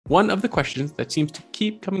One of the questions that seems to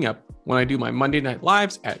keep coming up when I do my Monday night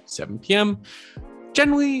lives at 7 p.m.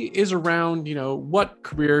 generally is around, what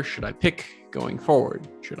career should I pick going forward?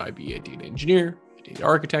 Should I be a data engineer, a data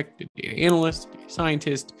architect, a data analyst, a data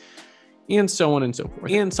scientist, and so on and so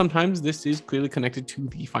forth. And sometimes this is clearly connected to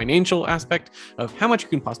the financial aspect of how much you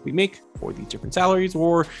can possibly make for these different salaries,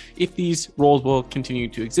 or if these roles will continue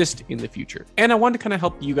to exist in the future. And I want to kind of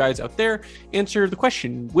help you guys out there answer the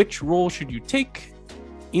question, which role should you take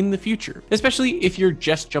in the future, especially if you're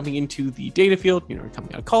just jumping into the data field,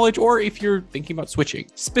 coming out of college, or if you're thinking about switching.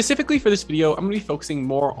 Specifically for this video, I'm going to be focusing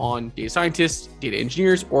more on data scientists, data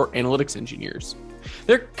engineers, or analytics engineers.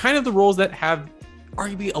 They're kind of the roles that have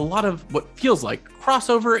arguably a lot of what feels like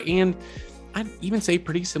crossover, and I'd even say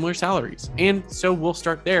pretty similar salaries. And so we'll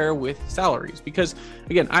start there with salaries, because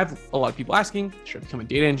again, I have a lot of people asking, should I become a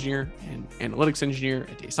data engineer, an analytics engineer,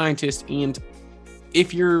 a data scientist? And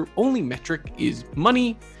if your only metric is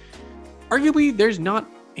money, arguably there's not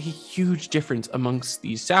a huge difference amongst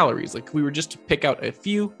these salaries. Like, we were just to pick out a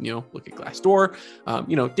few, look at Glassdoor,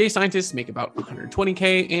 data scientists make about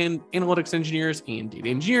 120K, and analytics engineers and data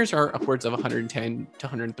engineers are upwards of 110 to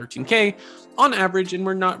 113K on average. And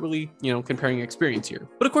we're not really, comparing experience here.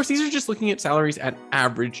 But of course, these are just looking at salaries at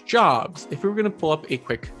average jobs. If we were going to pull up a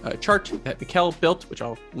quick chart that Mikkels built, which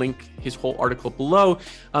I'll link his whole article below,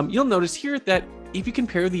 you'll notice here that if you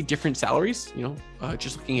compare the different salaries,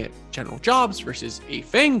 just looking at general jobs versus a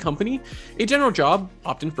FANG company, a general job,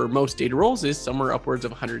 often for most data roles, is somewhere upwards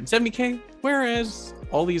of 170K, whereas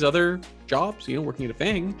all these other jobs, working at a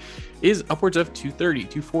FANG, is upwards of 230,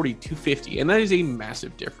 240, 250, and that is a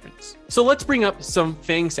massive difference. So let's bring up some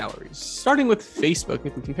FANG salaries. Starting with Facebook,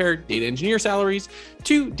 if we compare data engineer salaries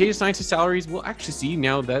to data scientist salaries, we'll actually see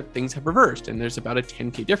now that things have reversed, and there's about a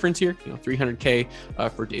 10K difference here, 300K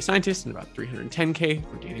for data scientists and about 310K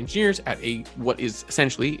for data engineers at what is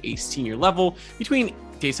essentially a senior level between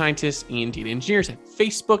data scientists and data engineers at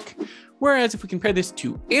Facebook. Whereas if we compare this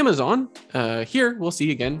to Amazon, here we'll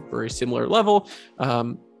see again for a similar level,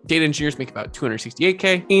 data engineers make about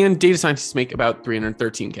 268K and data scientists make about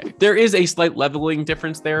 313K. There is a slight leveling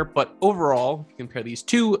difference there, but overall, if you compare these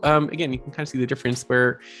two, again, you can kind of see the difference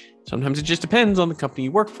where sometimes it just depends on the company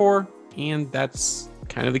you work for, and that's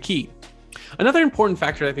kind of the key. Another important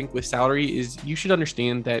factor, I think, with salary is you should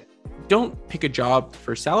understand that don't pick a job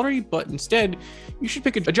for salary, but instead you should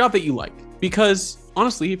pick a job that you like. Because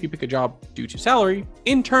honestly, if you pick a job due to salary,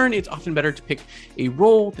 in turn, it's often better to pick a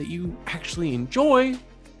role that you actually enjoy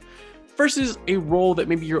versus a role that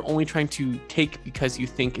maybe you're only trying to take because you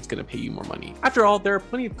think it's going to pay you more money. After all, there are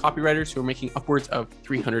plenty of copywriters who are making upwards of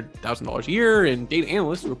 $300,000 a year, and data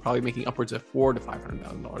analysts who are probably making upwards of $400,000 to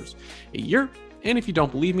 $500,000 a year. And if you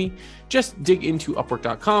don't believe me, just dig into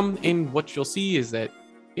Upwork.com, and what you'll see is that,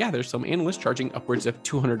 there's some analysts charging upwards of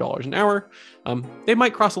 $200 an hour. They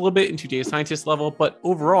might cross a little bit into data scientist level, but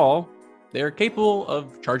overall, they're capable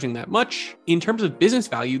of charging that much. In terms of business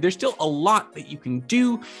value, there's still a lot that you can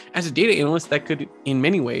do as a data analyst that could, in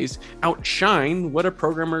many ways, outshine what a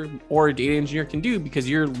programmer or a data engineer can do, because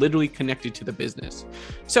you're literally connected to the business.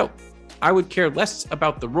 So I would care less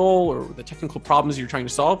about the role or the technical problems you're trying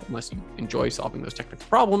to solve, unless you enjoy solving those technical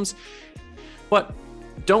problems. But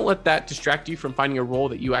don't let that distract you from finding a role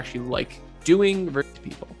that you actually like doing versus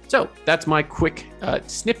people. So that's my quick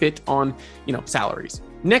snippet on, salaries.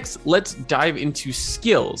 Next, let's dive into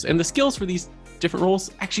skills. And the skills for these different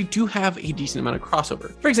roles actually do have a decent amount of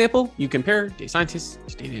crossover. For example, you compare data scientist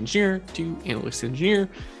to data engineer to analytics engineer.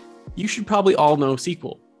 You should probably all know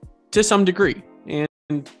SQL to some degree. And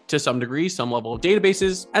to some degree, some level of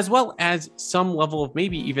databases, as well as some level of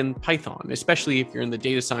maybe even Python, especially if you're in the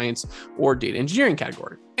data science or data engineering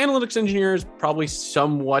category. Analytics engineer is probably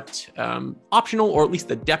somewhat optional, or at least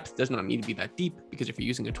the depth does not need to be that deep, because if you're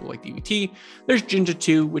using a tool like dbt, there's Jinja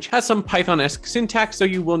 2, which has some Python-esque syntax, so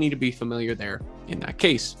you will need to be familiar there in that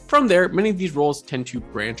case. From there, many of these roles tend to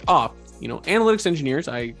branch off. Analytics engineers,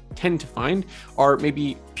 I tend to find, are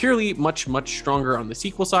maybe purely much stronger on the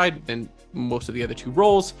SQL side than most of the other two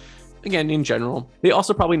roles. Again, in general, they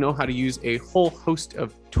also probably know how to use a whole host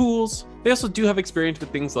of tools. They also do have experience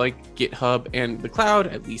with things like GitHub and the cloud,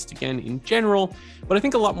 at least again in general. But I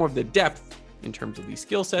think a lot more of the depth in terms of these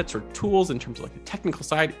skill sets or tools, in terms of like the technical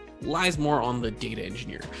side, lies more on the data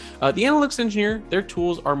engineer. The analytics engineer, their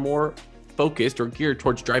tools are more focused or geared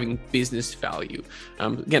towards driving business value.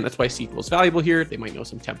 Again, that's why SQL is valuable here. They might know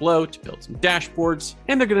some Tableau to build some dashboards,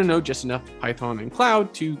 and they're going to know just enough Python and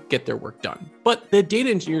cloud to get their work done. But the data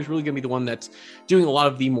engineer is really going to be the one that's doing a lot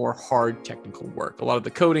of the more hard technical work. A lot of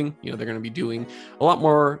the coding, they're going to be doing a lot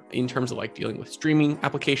more in terms of like dealing with streaming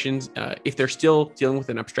applications. If they're still dealing with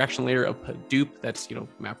an abstraction layer of Hadoop, that's,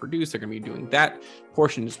 MapReduce, they're going to be doing that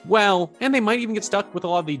portion as well. And they might even get stuck with a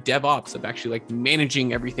lot of the DevOps of actually like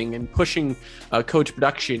managing everything and pushing code to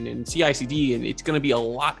production and CI/CD. And it's going to be a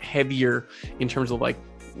lot heavier in terms of like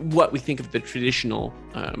what we think of the traditional,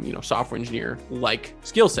 software engineer like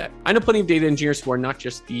skill set. I know plenty of data engineers who are not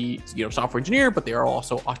just the, software engineer, but they are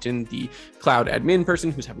also often the cloud admin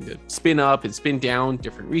person who's having to spin up and spin down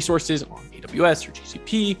different resources on AWS or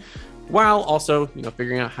GCP, while also,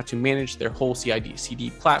 figuring out how to manage their whole CI/CD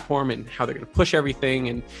platform and how they're going to push everything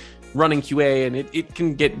and running QA, and it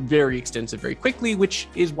can get very extensive very quickly, which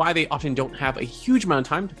is why they often don't have a huge amount of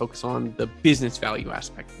time to focus on the business value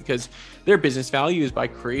aspect, because their business value is by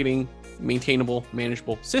creating maintainable,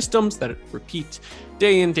 manageable systems that repeat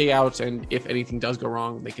day in, day out, and if anything does go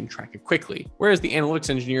wrong, they can track it quickly. Whereas the analytics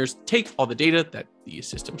engineers take all the data that these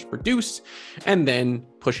systems produce and then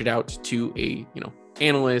push it out to a,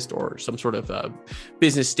 analyst or some sort of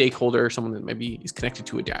business stakeholder, someone that maybe is connected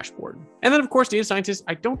to a dashboard. And then of course, data scientists,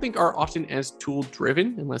 I don't think are often as tool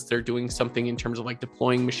driven unless they're doing something in terms of like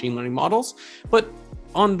deploying machine learning models. But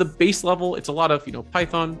on the base level, it's a lot of,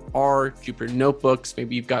 Python, R, Jupyter notebooks.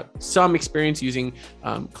 Maybe you've got some experience using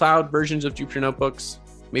cloud versions of Jupyter notebooks,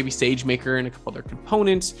 maybe SageMaker and a couple other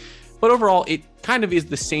components. But overall, it kind of is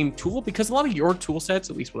the same tool, because a lot of your tool sets,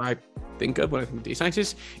 at least what I think of when I think of data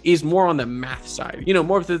scientists, is more on the math side,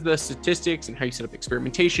 more of the statistics and how you set up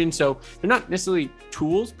experimentation. So they're not necessarily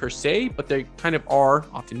tools per se, but they kind of are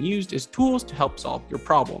often used as tools to help solve your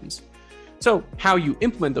problems. So how you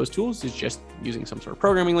implement those tools is just using some sort of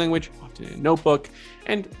programming language, often in a notebook.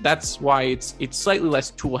 And that's why it's slightly less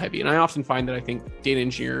tool heavy. And I often find that I think data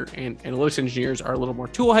engineer and analytics engineers are a little more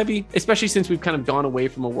tool heavy, especially since we've kind of gone away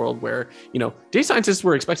from a world where, data scientists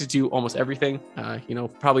were expected to do almost everything.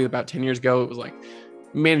 Probably about 10 years ago, it was like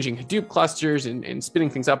managing Hadoop clusters and spinning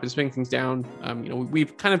things up and spinning things down.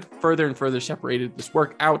 We've kind of further and further separated this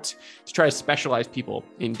work out to try to specialize people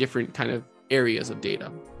in different kind of areas of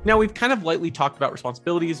data. Now, we've kind of lightly talked about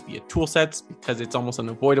responsibilities via tool sets, because it's almost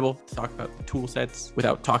unavoidable to talk about the tool sets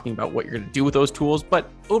without talking about what you're going to do with those tools. But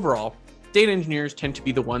overall, data engineers tend to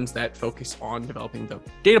be the ones that focus on developing the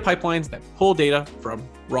data pipelines that pull data from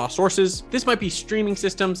raw sources. This might be streaming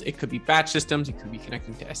systems, it could be batch systems, it could be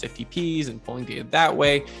connecting to SFTPs and pulling data that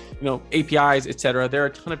way, APIs, etc. There are a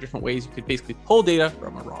ton of different ways you could basically pull data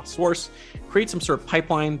from a raw source, create some sort of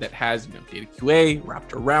pipeline that has data QA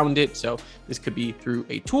wrapped around it. So this could be through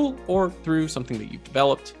a tool or through something that you've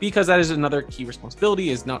developed, because that is another key responsibility.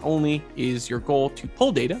 Is not only is your goal to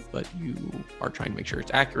pull data, but you are trying to make sure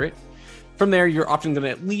it's accurate. From there, you're often going to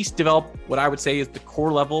at least develop what I would say is the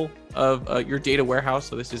core level of your data warehouse.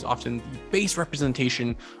 So this is often the base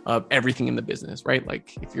representation of everything in the business, right?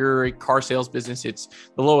 Like if you're a car sales business, it's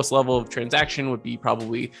the lowest level of transaction would be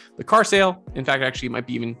probably the car sale. In fact, actually, it might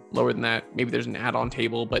be even lower than that. Maybe there's an add-on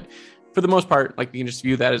table, but for the most part, like you can just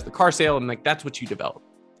view that as the car sale, and like that's what you develop.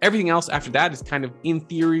 Everything else after that is kind of in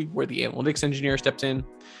theory where the analytics engineer steps in.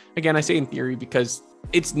 Again, I say in theory because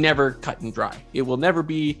it's never cut and dry. It will never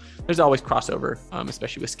be, there's always crossover,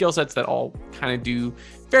 especially with skill sets that all kind of do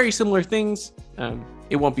very similar things.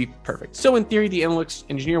 It won't be perfect. So in theory, the analytics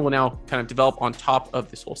engineer will now kind of develop on top of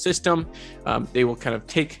this whole system. They will kind of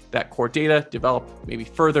take that core data, develop maybe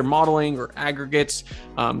further modeling or aggregates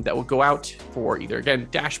that will go out for either, again,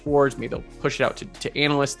 dashboards, maybe they'll push it out to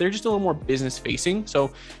analysts. They're just a little more business facing.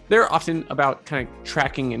 So they're often about kind of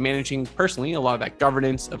tracking and managing personally a lot of that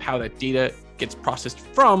governance of how that data gets processed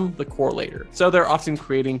from the core layer. So they're often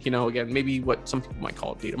creating, again, maybe what some people might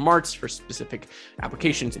call data marts for specific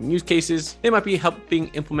applications and use cases. They might be helping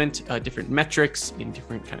implement different metrics in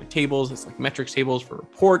different kind of tables. It's like metrics tables for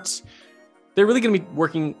reports. They're really going to be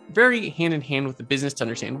working very hand in hand with the business to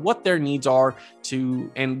understand what their needs are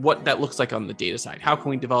and what that looks like on the data side. How can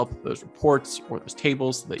we develop those reports or those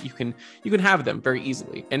tables so that you can have them very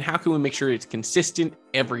easily? And how can we make sure it's consistent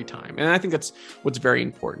every time? And I think that's what's very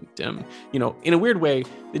important. In a weird way,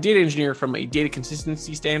 the data engineer from a data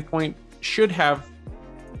consistency standpoint should have,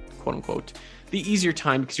 quote unquote, the easier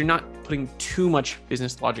time, because you're not putting too much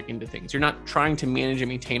business logic into things. You're not trying to manage and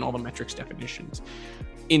maintain all the metrics definitions.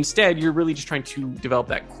 Instead, you're really just trying to develop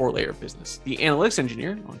that core layer of business. The analytics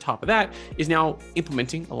engineer, on top of that, is now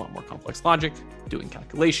implementing a lot more complex logic, doing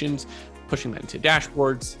calculations, pushing that into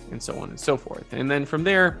dashboards, and so on and so forth. And then from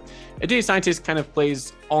there, a data scientist kind of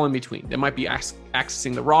plays all in between. They might be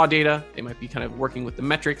accessing the raw data. They might be kind of working with the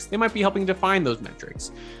metrics. They might be helping define those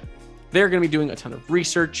metrics. They're going to be doing a ton of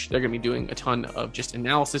research. They're going to be doing a ton of just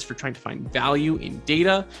analysis for trying to find value in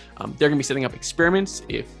data. They're going to be setting up experiments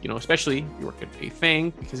if, especially if you work at a FANG,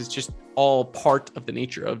 because it's just all part of the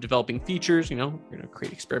nature of developing features. You're going to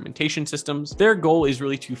create experimentation systems. Their goal is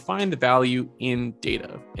really to find the value in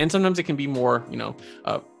data. And sometimes it can be more,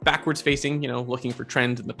 backwards facing, looking for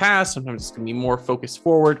trends in the past. Sometimes it's going to be more focused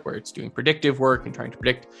forward, where it's doing predictive work and trying to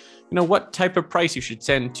predict what type of price you should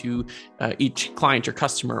send to each client or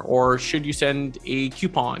customer, or should you send a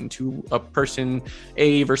coupon to a person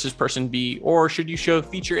A versus person B, or should you show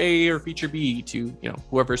feature A or feature B to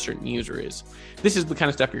whoever a certain user is. This is the kind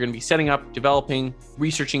of stuff you're going to be setting up, developing,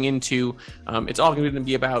 researching into. It's all going to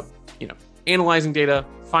be about analyzing data,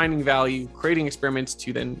 finding value, creating experiments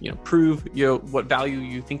to then prove what value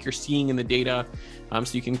you think you're seeing in the data,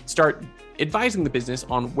 so you can start advising the business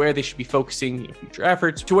on where they should be focusing future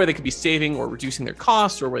efforts, to where they could be saving or reducing their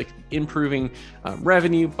costs, or where they could be improving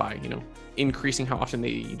revenue by increasing how often they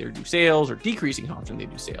either do sales or decreasing how often they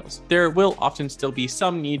do sales. There will often still be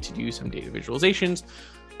some need to do some data visualizations,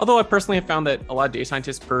 although I personally have found that a lot of data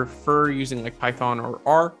scientists prefer using like Python or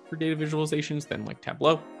R for data visualizations than like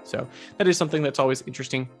Tableau. So that is something that's always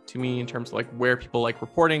interesting to me in terms of like where people like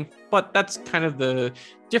reporting, but that's kind of the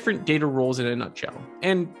different data roles in a nutshell.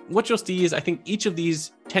 And what you'll see is I think each of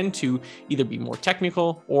these tend to either be more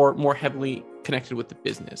technical or more heavily connected with the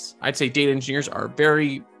business. I'd say data engineers are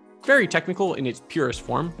very technical in its purest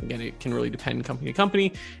form. Again, it can really depend company to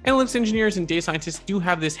company. Analytics engineers and data scientists do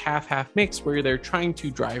have this half-half mix where they're trying to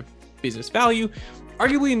drive business value,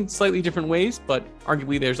 arguably in slightly different ways, but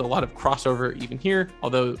arguably there's a lot of crossover even here.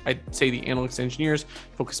 Although I'd say the analytics engineers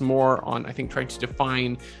focus more on, I think, trying to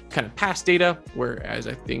define kind of past data, whereas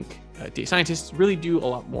I think data scientists really do a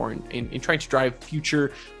lot more in trying to drive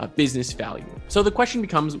future business value. So the question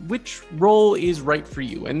becomes, which role is right for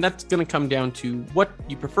you? And that's going to come down to what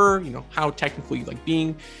you prefer, how technical you like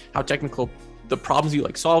being, how technical the problems you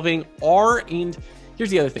like solving are. And here's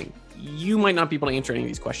the other thing. You might not be able to answer any of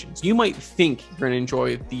these questions. You might think you're going to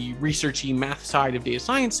enjoy the researchy math side of data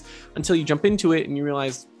science until you jump into it and you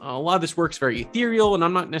realize a lot of this work's very ethereal and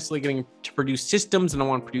I'm not necessarily getting to produce systems, and I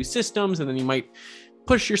want to produce systems. And then you might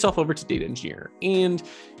push yourself over to data engineer and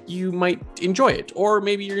you might enjoy it. Or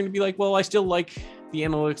maybe you're going to be like, well, I still like the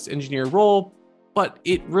analytics engineer role, but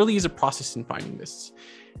it really is a process in finding this.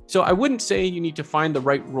 So I wouldn't say you need to find the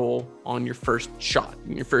right role on your first shot,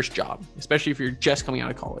 in your first job, especially if you're just coming out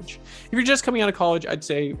of college. If you're just coming out of college, I'd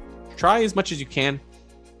say try as much as you can.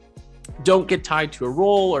 Don't get tied to a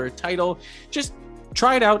role or a title. Just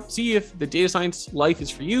try it out, see if the data science life is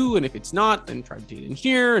for you. And if it's not, then try data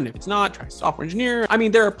engineer. And if it's not, try software engineer. I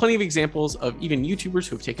mean, there are plenty of examples of even YouTubers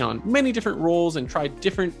who have taken on many different roles and tried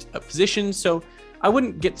different positions. So I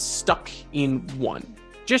wouldn't get stuck in one.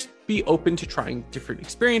 Just be open to trying different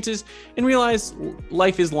experiences and realize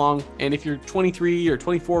life is long. And if you're 23 or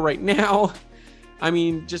 24 right now, I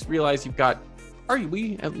mean, just realize you've got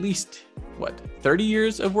arguably at least 30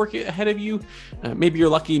 years of work ahead of you. Maybe you're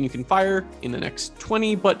lucky and you can fire in the next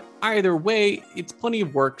 20, but either way, it's plenty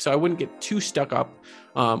of work. So I wouldn't get too stuck up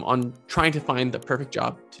on trying to find the perfect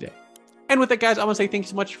job today. And with that, guys, I want to say thank you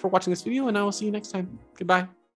so much for watching this video, and I will see you next time. Goodbye.